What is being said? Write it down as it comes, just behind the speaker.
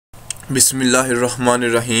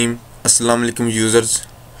बिस्मिल्लाहिर्रहमानिर्रहीम। अस्सलाम वालेकुम यूज़र्स।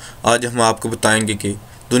 आज हम आपको बताएंगे कि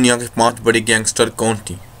दुनिया के 5 बड़ी गैंगस्टर कौन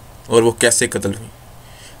थी और वो कैसे कत्ल हुई।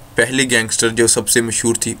 पहली गैंगस्टर जो सबसे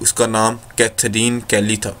मशहूर थी उसका नाम कैथरीन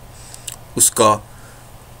कैली था। उसका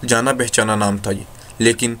जाना पहचाना नाम था ये,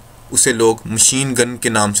 लेकिन उसे लोग मशीन गन के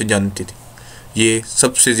नाम से जानते थे। ये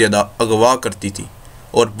सबसे ज़्यादा अगवा करती थी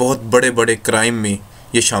और बहुत बड़े बड़े क्राइम में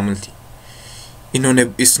ये शामिल थी।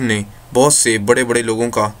 इसने बहुत से बड़े बड़े लोगों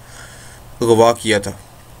का अगवा किया था।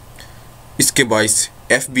 इसके बाइस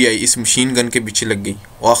FBI इस मशीन गन के पीछे लग गई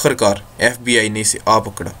और आखिरकार FBI ने इसे आ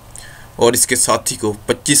पकड़ा और इसके साथी को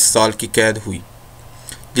 25 साल की कैद हुई।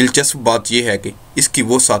 दिलचस्प बात यह है कि इसकी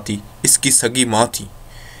वो साथी इसकी सगी माँ थी।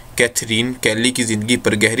 कैथरीन कैली की ज़िंदगी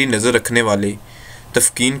पर गहरी नज़र रखने वाले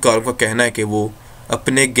तहक़ीक़ारों का कहना है कि वो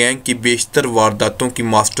अपने गैंग की बेशतर वारदातों की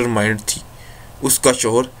मास्टरमाइंड थी। उसका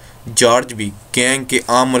शौहर जॉर्ज भी गैंग के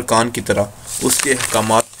आम अरकान की तरह उसके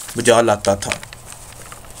अहकामात बजा लाता था।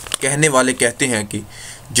 कहने वाले कहते हैं कि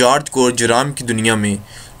जॉर्ज को जुराम की दुनिया में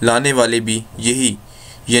लाने वाले भी यही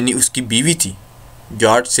यानी उसकी बीवी थी।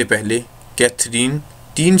 जॉर्ज से पहले कैथरीन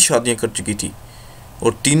 3 शादियां कर चुकी थी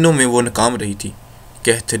और तीनों में वो नाकाम रही थी।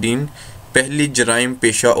 कैथरीन पहली जराइम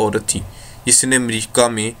पेशा औरत थी जिसने अमेरिका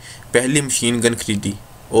में पहली मशीन गन खरीदी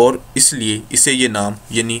और इसलिए इसे ये नाम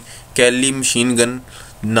यानी कैली मशीन गन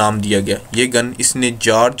नाम दिया गया। ये गन इसने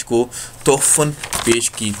जॉर्ज को तोहफ़न पेश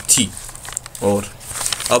की थी। और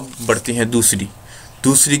अब बढ़ते हैं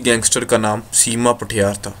दूसरी गैंगस्टर का नाम सीमा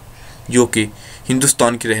पटियार था, जो कि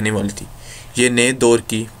हिंदुस्तान की रहने वाली थी। ये नए दौर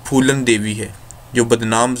की फूलन देवी है जो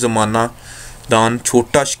बदनाम ज़माना दान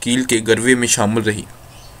छोटा शकील के गरवे में शामिल रही।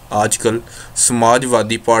 आजकल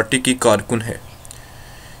समाजवादी पार्टी की कारकुन है।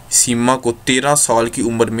 सीमा को 13 साल की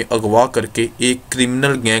उम्र में अगवा करके एक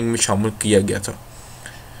क्रिमिनल गैंग में शामिल किया गया था।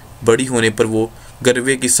 बड़ी होने पर वो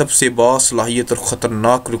गरवे की सबसे बासलाहियत और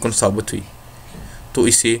ख़तरनाक रुकन साबित हुई तो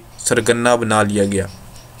इसे सरगना बना लिया गया।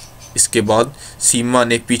 इसके बाद सीमा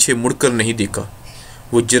ने पीछे मुड़कर नहीं देखा।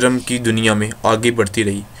 वो जुर्म की दुनिया में आगे बढ़ती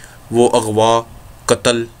रही। वो अगवा,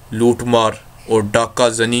 कत्ल, लूटमार और डाका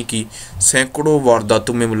जनी की सैकड़ों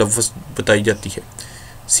वारदातों में मुलव्वस बताई जाती है।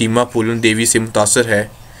 सीमा फूलन देवी से मुतासर है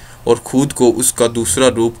और खुद को उसका दूसरा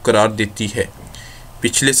रूप करार देती है।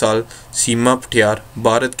 पिछले साल सीमा पटियार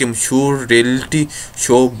भारत के मशहूर रियलिटी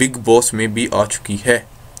शो बिग बॉस में भी आ चुकी है।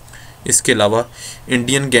 इसके अलावा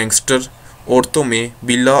इंडियन गैंगस्टर औरतों में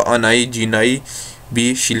बिला अनाई जीनाई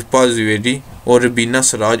भी शिल्पा जवेरी और रबीना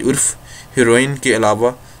सराज उर्फ हीरोइन के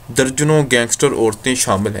अलावा दर्जनों गैंगस्टर औरतें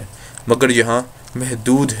शामिल हैं, मगर यहाँ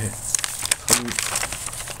महदूद है। हम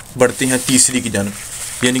बढ़ते हैं तीसरी की जानब,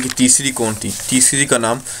 यानी कि तीसरी कौन थी। तीसरी का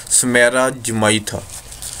नाम सुमेरा जमाई था।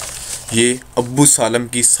 ये अब्बू सालम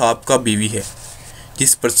की साबका बीवी है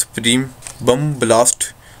जिस पर सुप्रीम बम ब्लास्ट,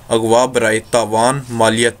 अगवा बराए तावान,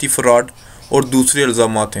 मालियाती फ्रॉड और दूसरे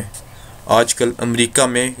इल्ज़ामात हैं। आजकल अमेरिका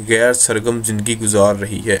में गैर सरगम ज़िंदगी गुजार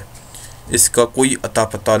रही है। इसका कोई अता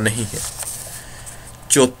पता नहीं है।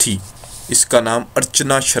 चौथी, इसका नाम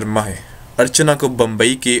अर्चना शर्मा है। अर्चना को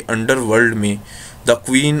बम्बई के अंडरवर्ल्ड में द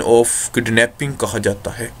क्वीन ऑफ किडनैपिंग कहा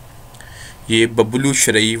जाता है। ये बबलू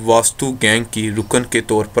शरई वास्तु गैंग की रुकन के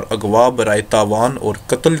तौर पर अगवा, बराए तावान और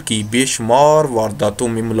कत्ल की बेशुमार वारदातों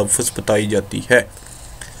में मुलव्वस बताई जाती है।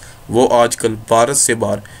 वो आजकल भारत से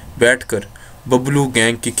बाहर बैठकर बबलू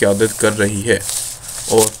गैंग की क़यादत कर रही है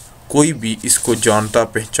और कोई भी इसको जानता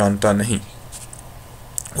पहचानता नहीं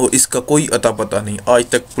और इसका कोई अता पता नहीं। आज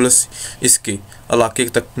तक पुलिस इसके इलाके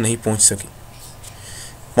तक नहीं पहुंच सकी।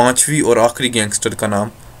 पांचवी और आखिरी गैंगस्टर का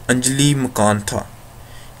नाम अंजलि मकान था।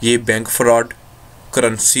 ये बैंक फ्रॉड,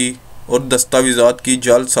 करेंसी और दस्तावेज़ात की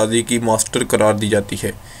जालसाजी की मास्टर करार दी जाती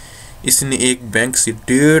है। इसने एक बैंक से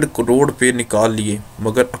 1.5 करोड़ रुपये निकाल लिए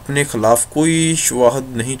मगर अपने खिलाफ कोई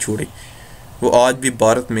शवाहद नहीं छोड़े। वो आज भी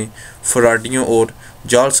भारत में फ्रॉडियों और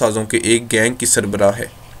जालसाजों के एक गैंग की सरबराह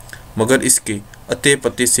है, मगर इसके अते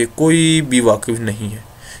पते से कोई भी वाकिफ नहीं है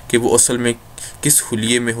कि वो असल में किस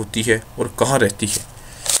हुलिये में होती है और कहाँ रहती है।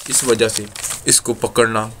 इस वजह से इसको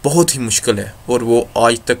पकड़ना बहुत ही मुश्किल है और वो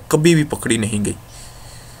आज तक कभी भी पकड़ी नहीं गई।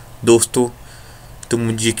 दोस्तों, तो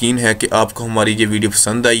मुझे यकीन है कि आपको हमारी ये वीडियो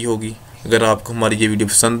पसंद आई होगी। अगर आपको हमारी ये वीडियो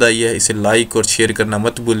पसंद आई है, इसे लाइक और शेयर करना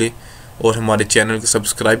मत भूलें और हमारे चैनल को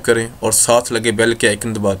सब्सक्राइब करें और साथ लगे बेल के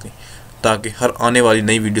आइकन दबा दें ताकि हर आने वाली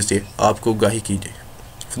नई वीडियो से आपको आगाही की जाए।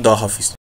 खुदा हाफिज़।